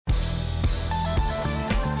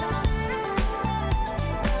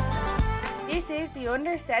is the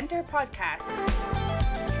Under Centre podcast.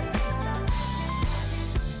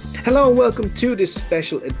 Hello and welcome to this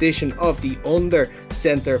special edition of the Under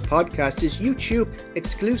Centre podcast, this YouTube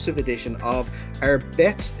exclusive edition of our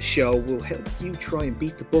Bets show. Will help you try and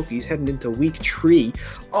beat the bookies heading into week 3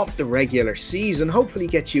 of the regular season, hopefully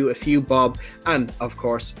get you a few bob and of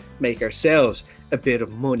course make ourselves a bit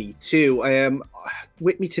of money too.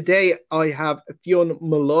 With me today I have Fionn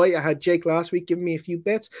Malloy. I had Jake last week giving me a few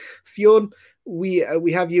bets. Fionn, we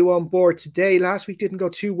have you on board today. Last week didn't go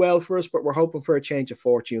too well for us, but we're hoping for a change of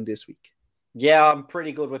fortune this week. Yeah, I'm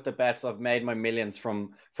pretty good with the bets. I've made my millions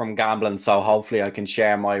from gambling, so hopefully I can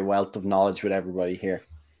share my wealth of knowledge with everybody here.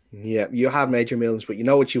 Yeah, you have made your millions, but you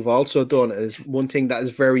know what you've also done is one thing that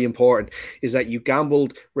is very important is that you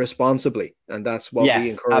gambled responsibly, and that's what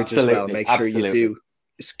we encourage as well. Make sure you do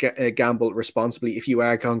gamble responsibly if you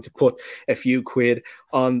are going to put a few quid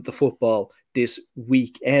on the football this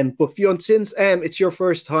weekend. But Fionn, since it's your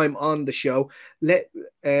first time on the show,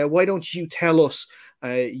 why don't you tell us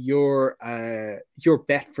your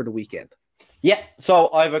bet for the weekend? Yeah,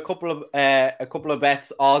 so I have a couple of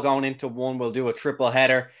bets all going into one. We'll do a triple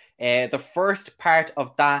header. The first part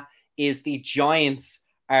of that is the Giants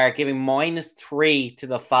are giving -3 to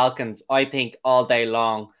the Falcons. I think all day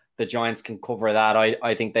long the Giants can cover that.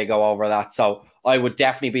 I think they go over that. So I would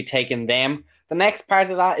definitely be taking them. The next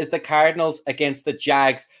part of that is the Cardinals against the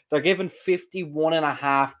Jags. They're given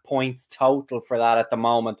 51.5 points total for that at the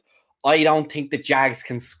moment. I don't think the Jags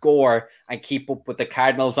can score and keep up with the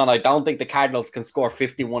Cardinals, and I don't think the Cardinals can score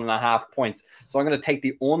 51.5 points. So I'm going to take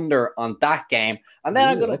the under on that game. And then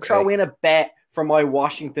I'm going to throw in a bet for my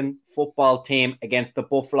Washington football team against the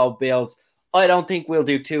Buffalo Bills. I don't think we'll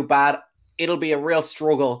do too bad. It'll be a real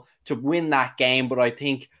struggle to win that game, but I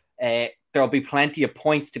think there'll be plenty of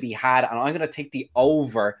points to be had, and I'm going to take the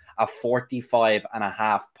over at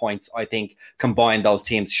 45.5 points. I think combined those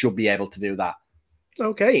teams should be able to do that.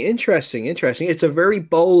 Okay, interesting. It's a very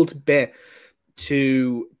bold bet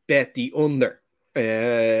to bet the under,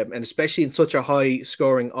 and especially in such a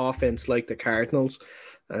high-scoring offense like the Cardinals,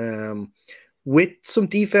 with some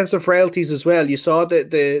defensive frailties as well. You saw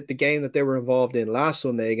the game that they were involved in last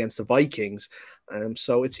Sunday against the Vikings,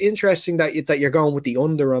 so it's interesting that you're going with the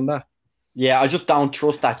under on that. Yeah, I just don't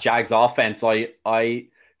trust that Jags offense. I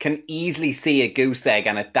can easily see a goose egg,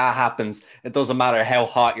 and if that happens, it doesn't matter how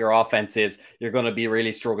hot your offense is, you're going to be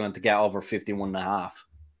really struggling to get over 51.5.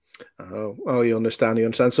 Oh, you understand.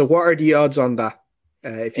 So what are the odds on that?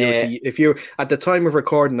 If you're at the time of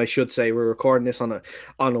recording, I should say we're recording this on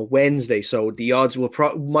a Wednesday, so the odds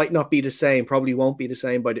might not be the same, probably won't be the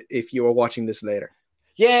same, but if you are watching this later.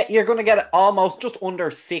 Yeah, you're going to get almost just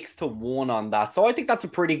under 6-1 on that. So I think that's a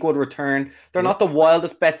pretty good return. They're not the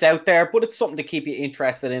wildest bets out there, but it's something to keep you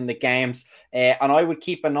interested in the games. And I would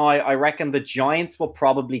keep an eye. I reckon the Giants will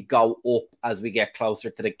probably go up as we get closer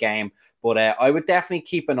to the game. But I would definitely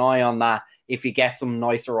keep an eye on that. If you get some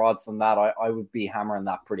nicer odds than that, I would be hammering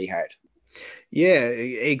that pretty hard. Yeah,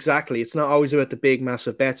 exactly. It's not always about the big,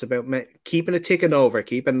 massive bets. About keeping it ticking over,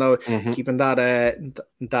 keeping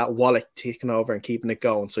that wallet ticking over, and keeping it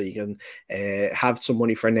going, so you can have some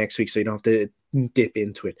money for next week, so you don't have to dip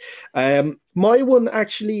into it. My one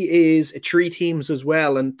actually is 3 teams as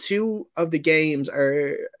well, and 2 of the games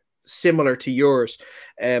are similar to yours.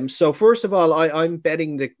 So first of all, I'm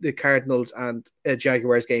betting the Cardinals and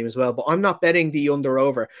Jaguars game as well, but I'm not betting the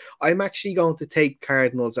under-over. I'm actually going to take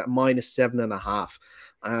Cardinals at -7.5.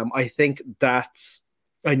 I think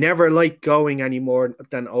I never like going any more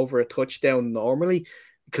than over a touchdown normally,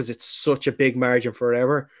 because it's such a big margin for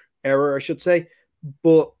error, I should say.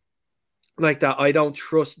 But like that, I don't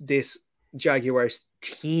trust this Jaguars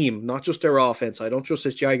team, not just their offense. I don't trust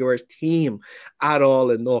this Jaguars team at all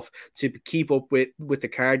enough to keep up with the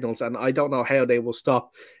Cardinals, and I don't know how they will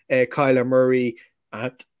stop Kyler Murray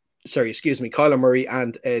and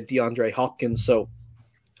DeAndre Hopkins. So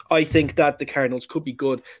I think that the Cardinals could be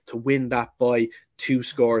good to win that by 2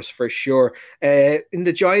 scores for sure. In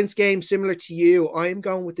the Giants game, similar to you, I'm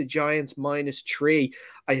going with the Giants -3.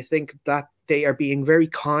 I think that they are being very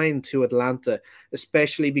kind to Atlanta,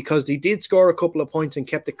 especially because they did score a couple of points and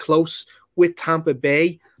kept it close with Tampa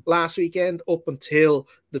Bay last weekend up until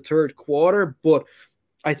the third quarter. But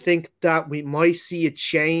I think that we might see a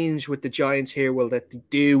change with the Giants here. Well, that they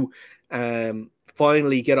do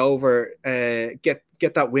finally get over,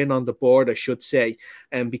 get that win on the board, I should say,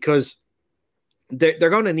 because they're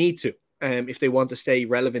going to need to. If they want to stay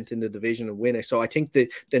relevant in the division and win it. So I think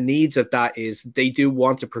the needs of that is they do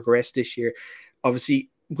want to progress this year.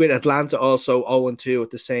 Obviously, with Atlanta also 0-2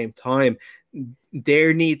 at the same time,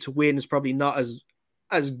 their need to win is probably not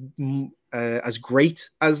as great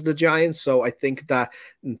as the Giants, so I think that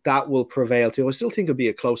will prevail too. I still think it'll be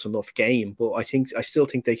a close enough game, but I still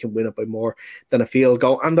think they can win it by more than a field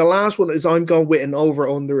goal. And the last one is I'm going with an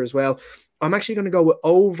over/under as well. I'm actually going to go with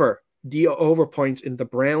over points in the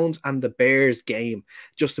Browns and the Bears game.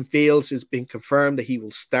 Justin Fields has been confirmed that he will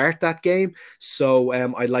start that game, so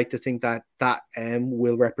I'd like to think that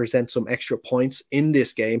will represent some extra points in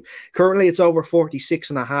this game. Currently it's over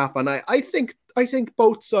 46.5, and I think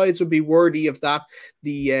both sides would be worthy of that.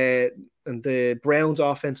 The Browns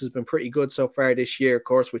offense has been pretty good so far this year, of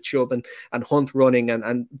course, with Chubb and Hunt running,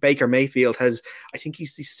 and Baker Mayfield I think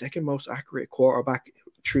he's the second most accurate quarterback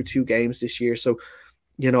through 2 games this year. So,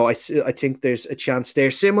 I think there's a chance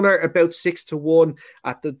there. Similar, about 6-1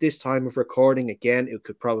 at this time of recording. Again, it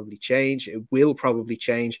could probably change. It will probably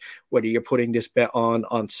change whether you're putting this bet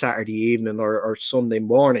on Saturday evening or Sunday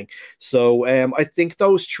morning. So I think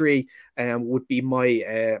those 3 would be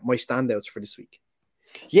my standouts for this week.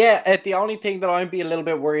 Yeah, the only thing that I'm being a little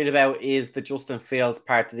bit worried about is the Justin Fields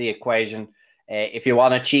part of the equation. If you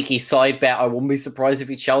want a cheeky side bet, I wouldn't be surprised if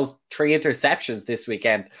he chose 3 interceptions this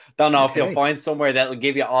weekend. Don't know if you'll find somewhere that'll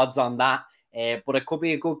give you odds on that, but it could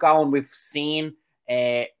be a good go. And we've seen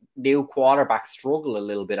new quarterbacks struggle a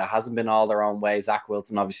little bit. It hasn't been all their own way. Zach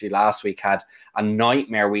Wilson obviously last week had a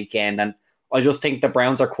nightmare weekend, and I just think the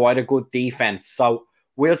Browns are quite a good defense. So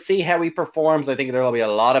we'll see how he performs. I think there will be a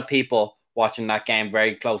lot of people watching that game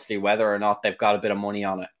very closely, whether or not they've got a bit of money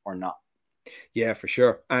on it or not. Yeah, for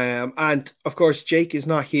sure. And of course, Jake is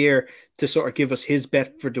not here to sort of give us his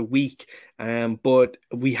bet for the week. But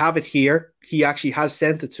we have it here. He actually has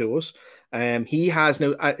sent it to us. He has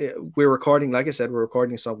now. We're recording, like I said, we're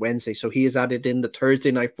recording this on Wednesday, so he has added in the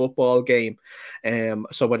Thursday night football game.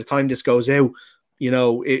 So by the time this goes out,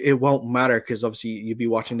 it won't matter, because obviously you'll be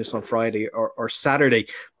watching this on Friday or Saturday.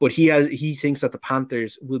 But he thinks that the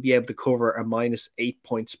Panthers will be able to cover a -8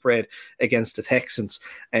 point spread against the Texans.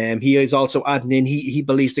 He is also adding in, he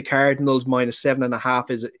believes the Cardinals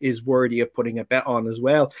 -7.5 is worthy of putting a bet on as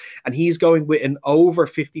well. And he's going with an over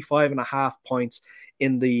 55.5 points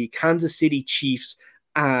in the Kansas City Chiefs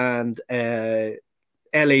and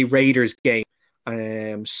LA Raiders game.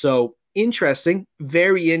 So interesting,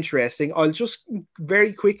 very interesting. I'll just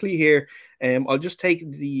very quickly here. I'll just take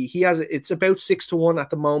it's about 6-1 at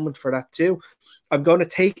the moment for that too. I'm going to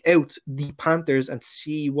take out the Panthers and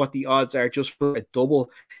see what the odds are just for a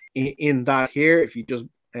double in that here. If you just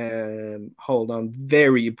hold on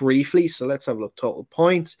very briefly. So let's have a look. Total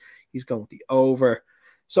points. He's going with the over.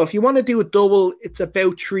 So if you want to do a double, it's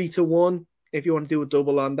about 3-1. If you want to do a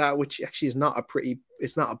double on that, which actually is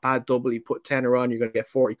it's not a bad double. You put 10 on, you're going to get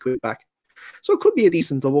 40 quid back. So it could be a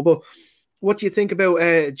decent double. But what do you think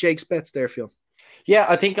about Jake's bets there, Phil? Yeah,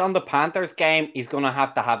 I think on the Panthers game, he's going to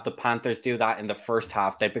have the Panthers do that in the first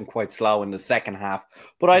half. They've been quite slow in the second half.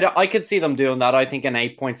 But I could see them doing that. I think an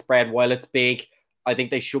 8-point spread, while it's big, I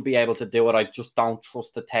think they should be able to do it. I just don't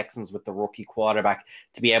trust the Texans with the rookie quarterback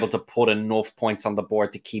to be able to put enough points on the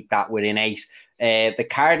board to keep that within 8. The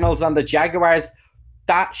Cardinals and the Jaguars,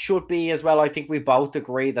 that should be as well. I think we both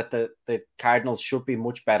agree that the Cardinals should be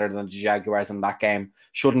much better than the Jaguars in that game.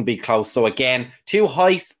 Shouldn't be close. So again, 2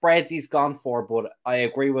 high spreads he's gone for, but I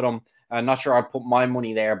agree with him. I'm not sure I'd put my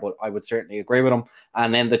money there, but I would certainly agree with him.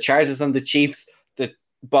 And then the Chargers and the Chiefs,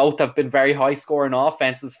 both have been very high scoring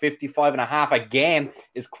offenses. 55.5 again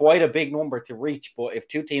is quite a big number to reach, but if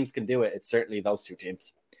 2 teams can do it, it's certainly those 2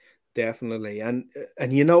 teams. Definitely. And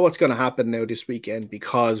you know what's going to happen now this weekend,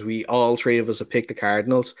 because all 3 of us have picked the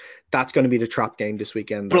Cardinals. That's going to be the trap game this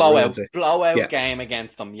weekend. Blowout game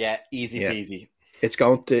against them. Yeah, easy peasy. It's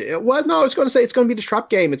going to, well, no, I was going to say it's going to be the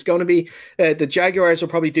trap game. It's going to be, the Jaguars will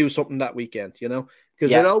probably do something that weekend,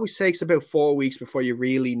 because it always takes about 4 weeks before you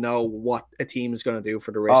really know what a team is going to do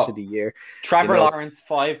for the rest of the year. Trevor Lawrence,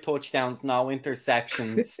 5 touchdowns, no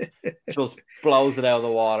interceptions, just blows it out of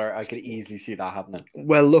the water. I could easily see that happening.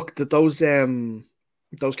 Well, look, those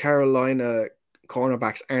Carolina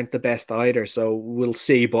cornerbacks aren't the best either, so we'll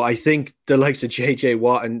see. But I think the likes of JJ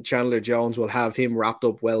Watt and Chandler Jones will have him wrapped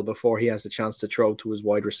up well before he has the chance to throw to his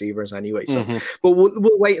wide receivers anyway. So, but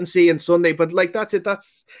we'll wait and see on Sunday. But that's it.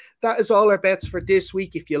 That is all our bets for this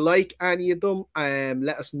week. If you like any of them,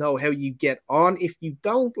 let us know how you get on. If you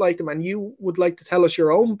don't like them and you would like to tell us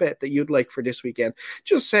your own bet that you'd like for this weekend,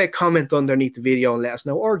 just comment underneath the video and let us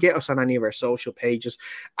know, or get us on any of our social pages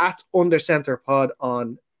at UnderCenterPod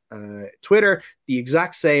on Twitter, the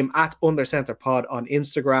exact same at UnderCenterPod on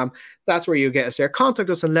Instagram. That's where you get us there. Contact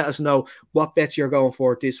us and let us know what bets you're going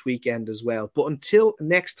for this weekend as well. But until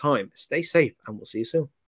next time, stay safe and we'll see you soon.